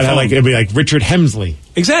number on my phone. So it'd be like Richard Hemsley.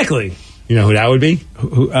 Exactly. You know who that would be?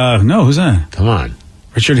 No, who's that? Come on.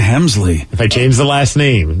 Richard Hemsley. If I changed the last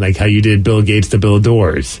name, like how you did Bill Gates to Bill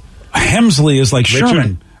Doors. Hemsley is like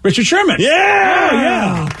Sherman. Richard Sherman. Yeah. Oh,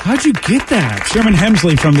 yeah. How'd you get that? Sherman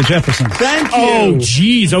Hemsley from the Jeffersons. Thank you. Oh,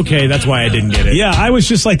 geez. Okay, that's why I didn't get it. Yeah, I was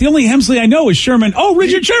just like, the only Hemsley I know is Sherman. Oh,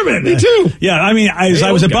 Richard Sherman. Me too. Yeah, I mean,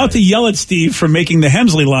 I was about to yell at Steve for making the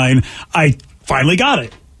Hemsley line. I finally got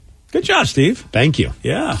it. Good job, Steve. Thank you.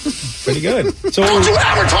 Yeah, pretty good. So, Don't you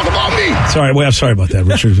ever talk about me! sorry, I'm sorry about that,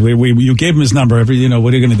 Richard. You gave him his number. What are you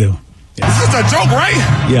going to do? Yeah. This is a joke,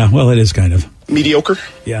 right? Yeah, well, it is kind of. Mediocre.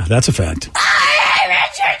 Yeah, that's a fact.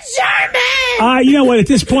 Richard Sherman! You know what? At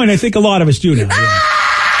this point, I think a lot of us do now.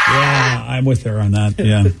 Yeah, I'm with her on that.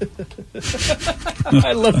 Yeah.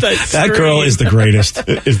 I love that. That girl is the greatest.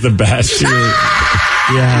 Is the best.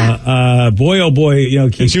 Yeah. Boy, oh boy.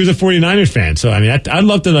 And she was a 49ers fan. So, I mean, I'd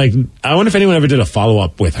love to, I wonder if anyone ever did a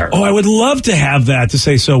follow-up with her. Oh, I would love to have that to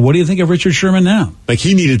say, so what do you think of Richard Sherman now? Like,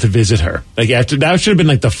 he needed to visit her. Like, after that should have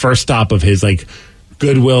been, the first stop of his,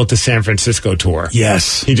 Goodwill to San Francisco tour.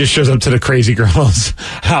 Yes. He just shows up to the crazy girl's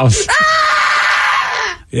house.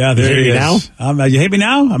 Yeah, there he is. Now? You hate me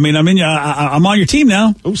now? I mean, I'm on your team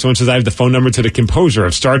now. Oh, someone says I have the phone number to the composer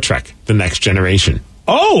of Star Trek, The Next Generation.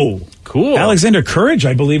 Oh, cool. Alexander Courage,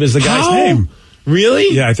 I believe, is the guy's name.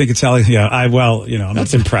 Really? Yeah, I think it's Alex. Yeah,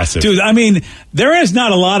 that's impressive. Dude, I mean, there is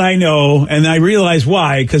not a lot I know, and I realize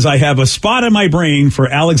why, because I have a spot in my brain for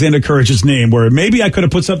Alexander Courage's name, where maybe I could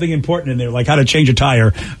have put something important in there, like how to change a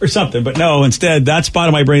tire or something, but no, instead, that spot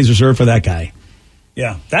in my brain is reserved for that guy.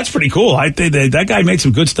 Yeah, that's pretty cool. I think that guy made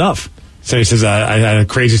some good stuff. So he says, I had a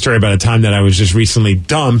crazy story about a time that I was just recently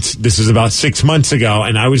dumped. This was about 6 months ago,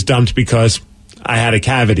 and I was dumped because I had a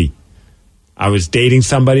cavity. I was dating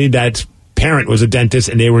somebody that parent was a dentist,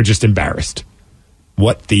 and they were just embarrassed.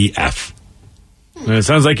 What the F? It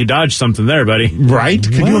sounds like you dodged something there, buddy. Right?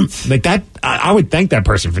 Could you, that? I would thank that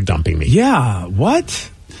person for dumping me. Yeah, what?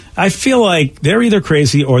 I feel like they're either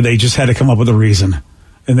crazy or they just had to come up with a reason.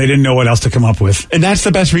 And they didn't know what else to come up with. And that's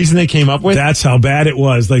the best reason they came up with? That's how bad it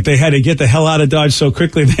was. Like, they had to get the hell out of Dodge so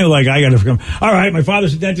quickly. They were like, I got to come. All right, my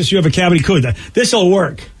father's a dentist. You have a cavity. Good. This'll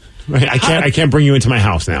work. Right. I can't bring you into my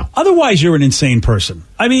house now. Otherwise, you're an insane person.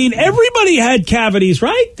 I mean, everybody had cavities,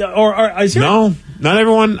 right? Or is there... No, not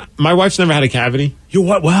everyone. My wife's never had a cavity. You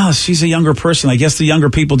what? Wow, she's a younger person. I guess the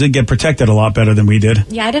younger people did get protected a lot better than we did.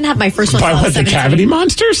 Yeah, I didn't have my first one. By what, the cavity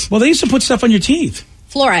monsters? Well, they used to put stuff on your teeth.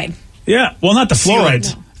 Fluoride. Yeah, well, not the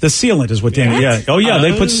fluoride. No. The sealant is what Danny. Yeah. Oh, yeah.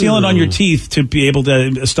 They put sealant on your teeth to be able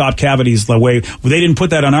to stop cavities the way. Well, they didn't put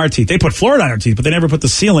that on our teeth. They put fluoride on our teeth, but they never put the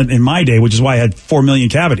sealant in my day, which is why I had 4 million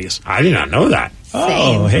cavities. I did not know that.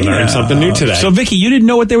 Oh, hey, learned something new today. So, Vicky, you didn't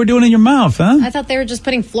know what they were doing in your mouth, huh? I thought they were just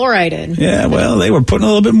putting fluoride in. Yeah, well, they were putting a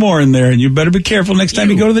little bit more in there, and you better be careful next time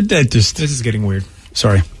you go to the dentist. This is getting weird.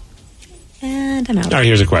 Sorry. And I'm out. All right,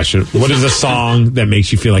 here's a question. What is a song that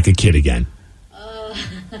makes you feel like a kid again?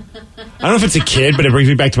 I don't know if it's a kid, but it brings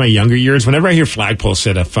me back to my younger years. Whenever I hear Flagpole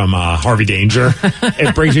Sitta from Harvey Danger,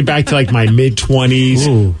 it brings me back to my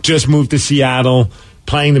mid-20s. Just moved to Seattle,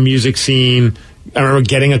 playing the music scene. I remember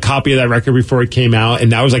getting a copy of that record before it came out,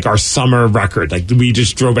 and that was our summer record. We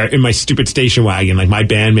just drove out in my stupid station wagon. My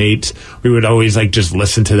bandmates, we would always just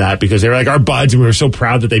listen to that because they were our buds, and we were so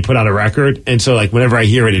proud that they put out a record. And so whenever I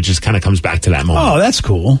hear it, it just kind of comes back to that moment. Oh, that's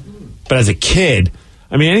cool. But as a kid,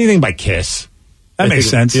 I mean, anything by Kiss. That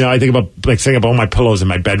makes sense. I think about setting up all my pillows in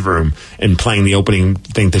my bedroom and playing the opening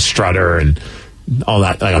thing to Strutter and all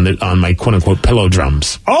that on my quote unquote pillow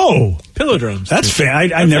drums. Oh, pillow drums. That's fair.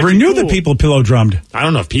 I never knew that people pillow drummed. I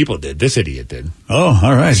don't know if people did. This idiot did. Oh,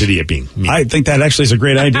 all right. This idiot being me. I think that actually is a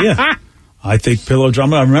great idea. I think pillow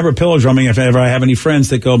drumming. I remember pillow drumming. If ever I have any friends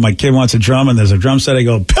that go, my kid wants a drum and there's a drum set, I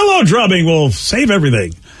go, pillow drumming will save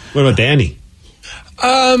everything. What about Danny?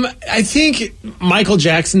 I think Michael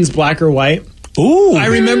Jackson's Black or White. Ooh. I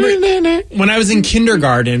remember when I was in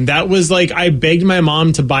kindergarten, that was I begged my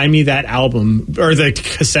mom to buy me that album, or the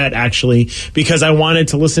cassette actually, because I wanted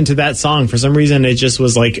to listen to that song. For some reason, it just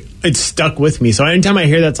was it stuck with me. So anytime I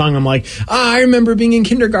hear that song, I'm like, I remember being in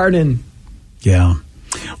kindergarten. Yeah.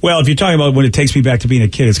 Well, if you're talking about when it takes me back to being a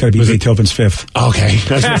kid, it's got to be Beethoven's Fifth. Okay.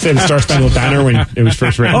 I was going to say the Star Spangled Banner when it was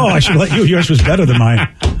first written. Oh, I should let you. Yours was better than mine.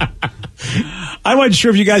 I wasn't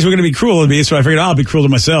sure if you guys were going to be cruel to me, so I figured I'll be cruel to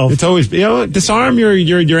myself. It's always, disarm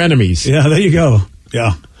your enemies. Yeah, there you go.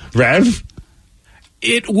 Yeah. Rev?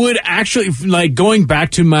 It would actually, going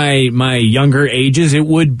back to my younger ages, it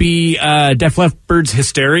would be Def Leppard's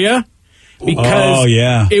Hysteria. Because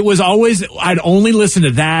it was always, I'd only listen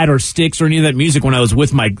to that or Styx or any of that music when I was with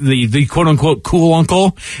the quote unquote cool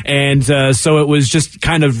uncle. And so it was just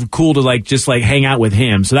kind of cool to just hang out with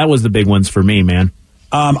him. So that was the big ones for me, man.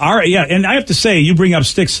 And I have to say, you bring up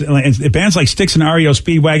Styx, bands like Styx and REO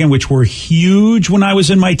Speedwagon, which were huge when I was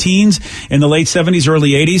in my teens in the late 70s, early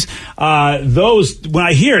 80s. Those, when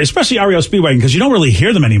I hear, especially REO Speedwagon, because you don't really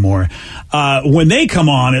hear them anymore, when they come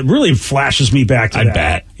on, it really flashes me back to that. I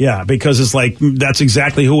bet. Yeah, because it's that's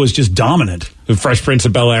exactly who was just dominant. The Fresh Prince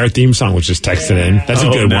of Bel-Air theme song was just texted in. That's a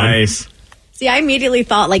good one. Nice. See, I immediately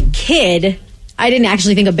thought Kid. I didn't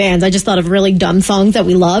actually think of bands. I just thought of really dumb songs that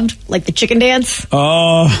we loved, like the Chicken Dance.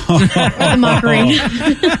 Oh. The Macarena.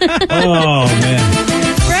 Oh, man.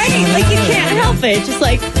 Right? Like, you can't help it. Just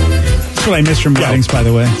like... That's what I miss from weddings, by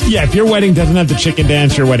the way. Yeah, if your wedding doesn't have the chicken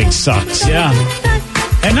dance, your wedding sucks. Yeah.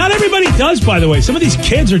 And not everybody does, by the way. Some of these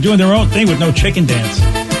kids are doing their own thing with no chicken dance.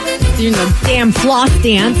 Doing the damn floss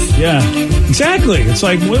dance. Yeah. Exactly. It's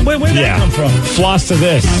like, where'd that come from? Floss to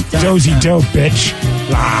this. Dozy dope, bitch.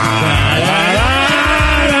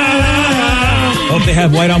 Hope they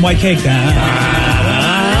have white on white cake. Of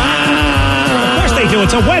course they do.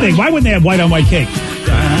 It's a wedding. Why wouldn't they have white on white cake? Did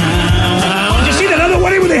you see that other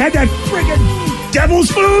wedding where they had that friggin'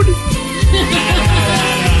 devil's food?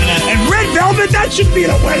 And red velvet? That should be at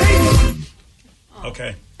a wedding.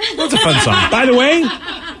 Okay. That's a fun song. By the way,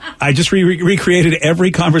 I just recreated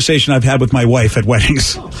every conversation I've had with my wife at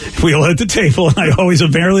weddings. We all at the table, and I always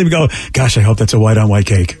invariably go, gosh, I hope that's a white on white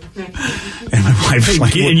cake. And my wife's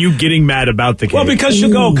like... And you getting mad about the cake. Well, because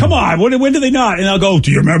she'll go, come on, when do they not? And I'll go,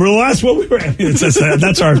 do you remember the last one we were at?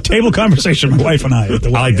 That's our table conversation, my wife and I. At the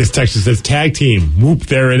I like this text that says, tag team. Whoop,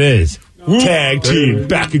 there it is. Whoop, tag team,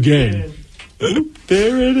 back again. Whoop,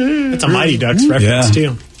 there it is. It's a Mighty Ducks reference,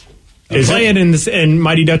 too. They play it in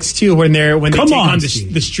Mighty Ducks 2 when they take on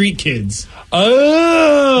the street kids.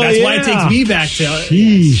 Oh, that's why it takes me back to...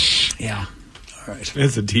 Sheesh. Yeah. All right.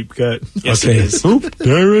 It's a deep cut. Yes, it is. Oop,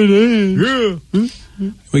 there it is. Yeah.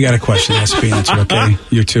 We got a question that has to be answered, okay?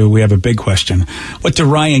 You two, we have a big question. What do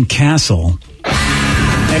Ryan Castle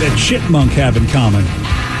and a chipmunk have in common?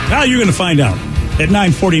 Now you're going to find out at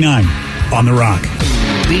 9:49 on The Rock.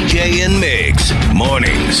 BJ and Migs,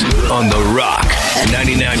 mornings on The Rock,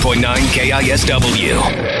 99.9 KISW.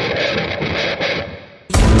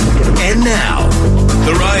 And now,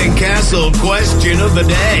 the Ryan Castle question of the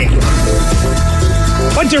day.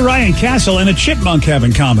 What do Ryan Castle and a chipmunk have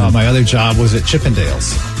in common? My other job was at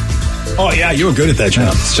Chippendales. Oh, yeah, you were good at that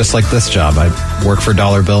job. It's just like this job. I work for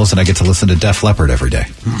dollar bills, and I get to listen to Def Leppard every day.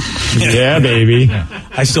 Yeah, baby.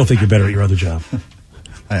 I still think you're better at your other job.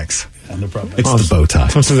 Thanks. Yeah, no problem. It's the bow tie.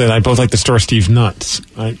 Sometimes I both like to store Steve's nuts.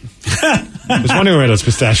 I was wondering where those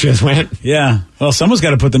pistachios went. Yeah. Well, someone's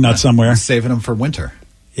got to put the nuts somewhere. Saving them for winter.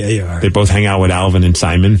 Yeah, you are. They both hang out with Alvin and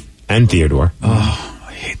Simon and Theodore. Oh,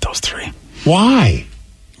 I hate those three. Why?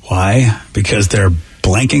 Why? Because they're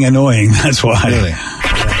blanking annoying. That's why. Really?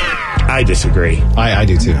 I disagree. I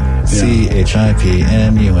do too. Yeah.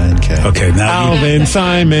 CHIPMUNK. Okay, now Alvin,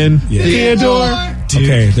 Simon, Theodore.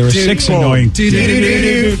 Okay, there were six annoying.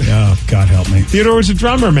 Oh, God help me. Theodore was a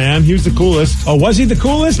drummer, man. He was the coolest. Oh, was he the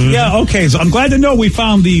coolest? Mm-hmm. Yeah, okay. So I'm glad to know we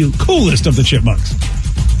found the coolest of the chipmunks.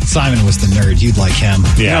 Simon was the nerd. You'd like him.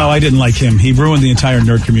 Yeah. No, I didn't like him. He ruined the entire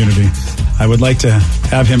nerd community. I would like to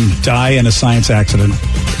have him die in a science accident.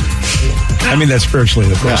 I mean that spiritually,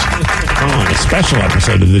 of course. Oh, a special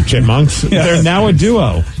episode of the Chipmunks. Yeah. They're now a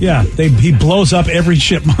duo. Yeah, he blows up every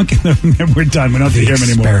chipmunk and then we're done. We don't have to hear him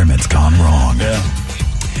anymore. The experiment's gone wrong. Yeah.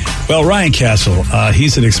 Well, Ryan Castle,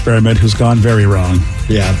 he's an experiment who's gone very wrong.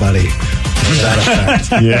 Yeah, buddy.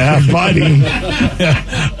 Yeah, buddy.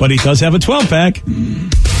 Yeah, but he does have a 12-pack.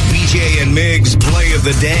 BJ and Migs play of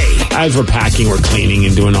the day. As we're packing, we're cleaning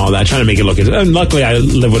and doing all that, trying to make it look. And luckily, I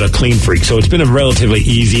live with a clean freak, so it's been a relatively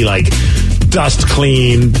easy, dust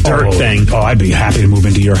clean dirt thing. Oh, I'd be happy to move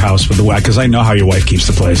into your house with the whack because I know how your wife keeps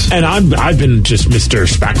the place. And I've been just Mr.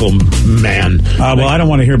 Spackle man. Well, I don't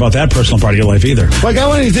want to hear about that personal part of your life either. I got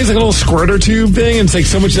one of these things, like a little squirter tube thing, and it's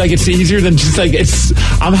so much it's easier than just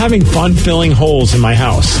I'm having fun filling holes in my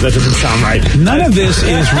house. That doesn't sound right. None of this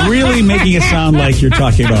is really making it sound like you're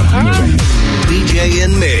talking about moving. BJ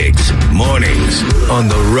and Migs, mornings on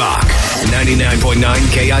The Rock,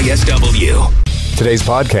 99.9 KISW. Today's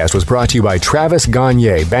podcast was brought to you by Travis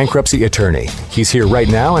Gagne, bankruptcy attorney. He's here right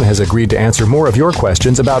now and has agreed to answer more of your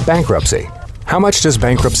questions about bankruptcy. How much does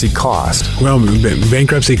bankruptcy cost? Well,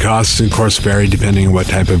 bankruptcy costs, of course, vary depending on what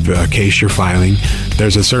type of case you're filing.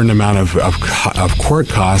 There's a certain amount of court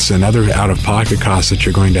costs and other out-of-pocket costs that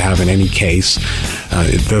you're going to have in any case.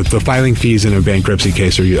 The filing fees in a bankruptcy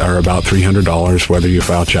case are about $300, whether you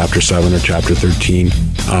file Chapter 7 or Chapter 13.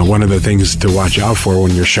 One of the things to watch out for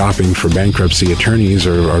when you're shopping for bankruptcy attorneys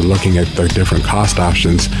or looking at the different cost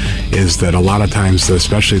options is that a lot of times,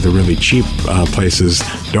 especially the really cheap places,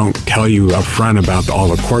 don't tell you up front about all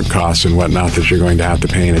the court costs and whatnot that you're going to have to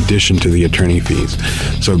pay in addition to the attorney fees.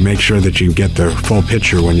 So make sure that you get the full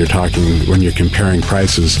picture when you're comparing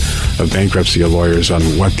prices of bankruptcy lawyers on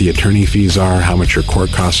what the attorney fees are, how much your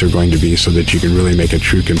court costs are going to be, so that you can really make a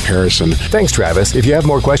true comparison. Thanks, Travis. If you have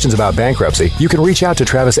more questions about bankruptcy, you can reach out to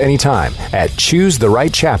Travis anytime at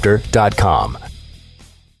choosetherightchapter.com.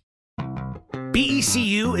 BE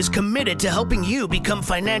BECU is committed to helping you become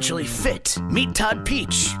financially fit. Meet Todd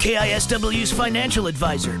Peach, KISW's financial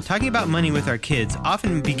advisor. Talking about money with our kids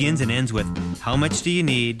often begins and ends with, how much do you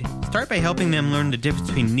need? Start by helping them learn the difference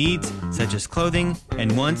between needs, such as clothing,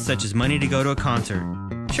 and wants, such as money to go to a concert.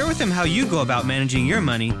 Share with them how you go about managing your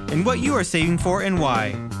money and what you are saving for and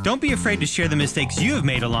why. Don't be afraid to share the mistakes you have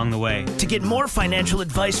made along the way. To get more financial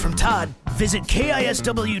advice from Todd, visit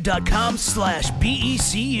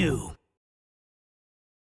KISW.com/BECU.